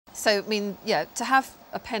So, I mean, yeah, to have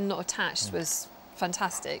a pen not attached was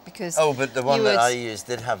fantastic because... Oh, but the one that I used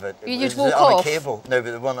did have it. You'd it walk on off. a cable. No,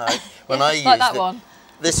 but the one when I used like that one.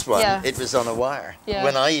 This one, it was on a wire. Yeah.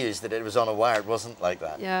 When I used it, it was on a wire. It wasn't like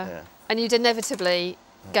that. Yeah. And you'd inevitably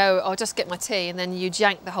go, I'll just get my tea, and then you'd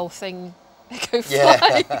yank the whole thing, go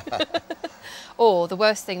flying. Or the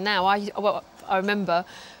worst thing now, what I remember,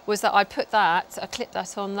 was that I'd put that, I clip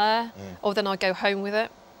that on there, or then I'd go home with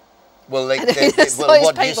it. Well,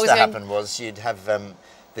 what used to happen was you'd have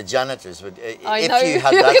the janitors would, if you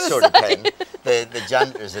had that sort of pen, the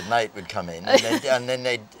janitors at night would come in and then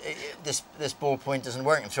they'd, this ballpoint doesn't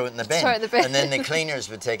work, and throw it in the bin. Throw it in the bin. And then the cleaners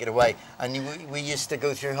would take it away. And we used to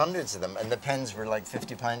go through hundreds of them, and the pens were like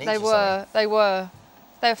 £50 each. They were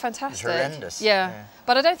fantastic. It was horrendous. Yeah.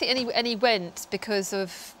 But I don't think any went because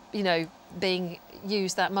of, you know, being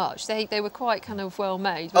used that much. They were quite kind of well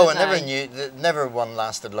made. Oh, I never one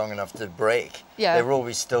lasted long enough to break. Yeah. They were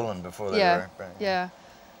always stolen before they were. Yeah.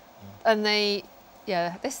 And the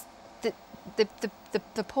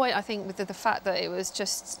point, I think, with the fact that it was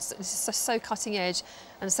just so cutting edge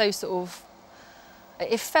and so sort of,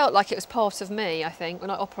 it felt like it was part of me. I think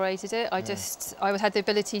when I operated it, I had the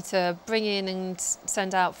ability to bring in and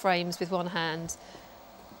send out frames with one hand.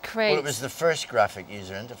 Well, it was the first graphic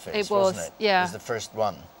user interface, wasn't it? Yeah. It was the first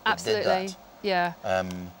one that Absolutely. did that. Yeah.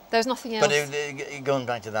 There was nothing else. But going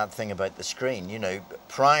back to that thing about the screen, you know,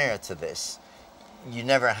 prior to this, you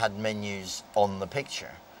never had menus on the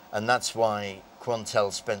picture, and that's why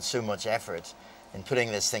Quantel spent so much effort in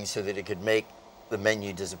putting this thing so that it could make the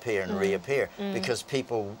menu disappear and reappear, because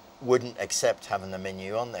people wouldn't accept having the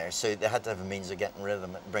menu on there, so they had to have a means of getting rid of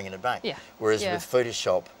them and bringing it back. Yeah. Whereas with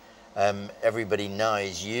Photoshop, everybody now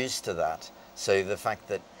is used to that, so the fact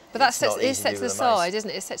that it sets to the side,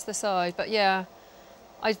 isn't it? It sets to the side, but yeah,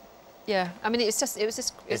 I mean, it's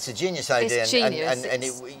a genius idea, it's genius. and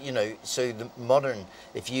it, you know, so the modern,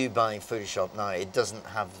 if you buy Photoshop now, it doesn't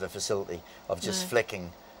have the facility of just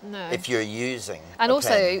flicking. No. If you're using and a also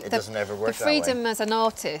pen, it doesn't ever work the freedom as an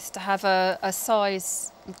artist to have a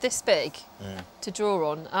size this big to draw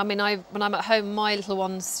on. I mean, when I'm at home, my little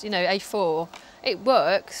ones, you know, A4, it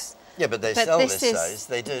works. Yeah, but they sell this size.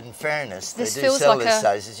 They do, in fairness, they do sell this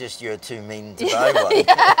size. It's just you're too mean to buy one.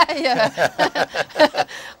 Yeah.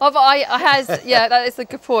 Oh, but that is a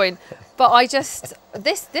good point. But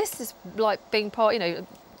this is like being part, you know,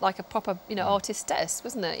 like a proper, you know, artist desk,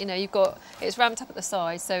 wasn't it? You know, it's ramped up at the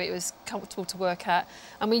side, so it was comfortable to work at.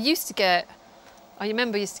 And we used to get, I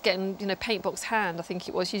remember getting, you know, paintbox hand, I think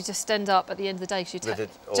it was. You just stand up at the end of the day, because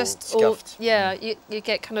you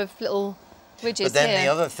get kind of little ridges. But then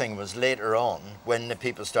the other thing was later on, when the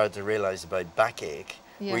people started to realise about backache.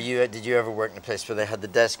 Did you ever work in a place where they had the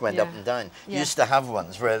desk went up and down? You used to have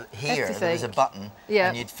ones where here there was a button,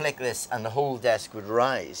 and you'd flick this, and the whole desk would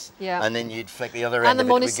rise, and then you'd flick the other end of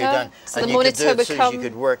it, would go down, so and the you could do it monitor so you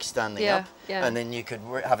could work standing up, and then you could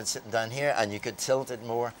have it sitting down here, and you could tilt it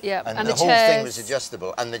more, and the whole thing was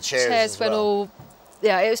adjustable, and the chairs as well.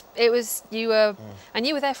 It was you were, and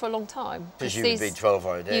you were there for a long time. Because you would be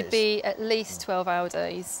 12-hour days. You'd be at least 12-hour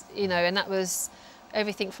days, you know, and that was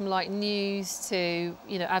everything from like news to,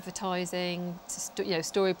 you know, advertising to, you know,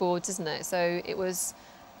 storyboards, isn't it? So it was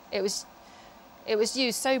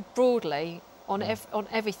used so broadly on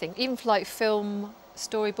everything, even for like film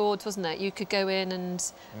storyboards, wasn't it? You could go in and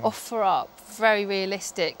offer up very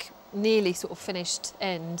realistic, nearly sort of finished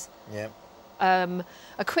end. Yeah.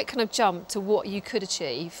 A quick kind of jump to what you could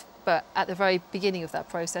achieve, but at the very beginning of that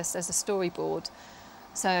process as a storyboard.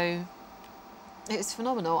 So it's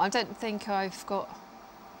phenomenal. I don't think I've got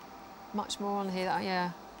much more on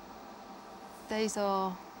here. These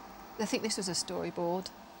are, I think this was a storyboard.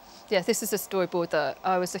 Yeah, this is a storyboard that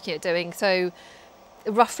I was looking at doing. So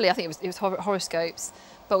roughly, I think it was horoscopes,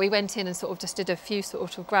 but we went in and sort of just did a few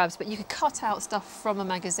sort of grabs, but you could cut out stuff from a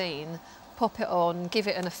magazine, pop it on, give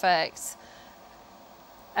it an effect,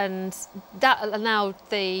 and that allowed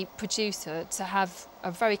the producer to have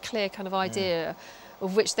a very clear kind of idea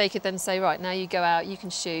of which they could then say, right, now you go out, you can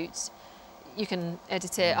shoot, you can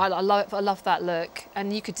edit it. I love that look,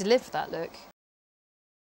 and you could deliver that look.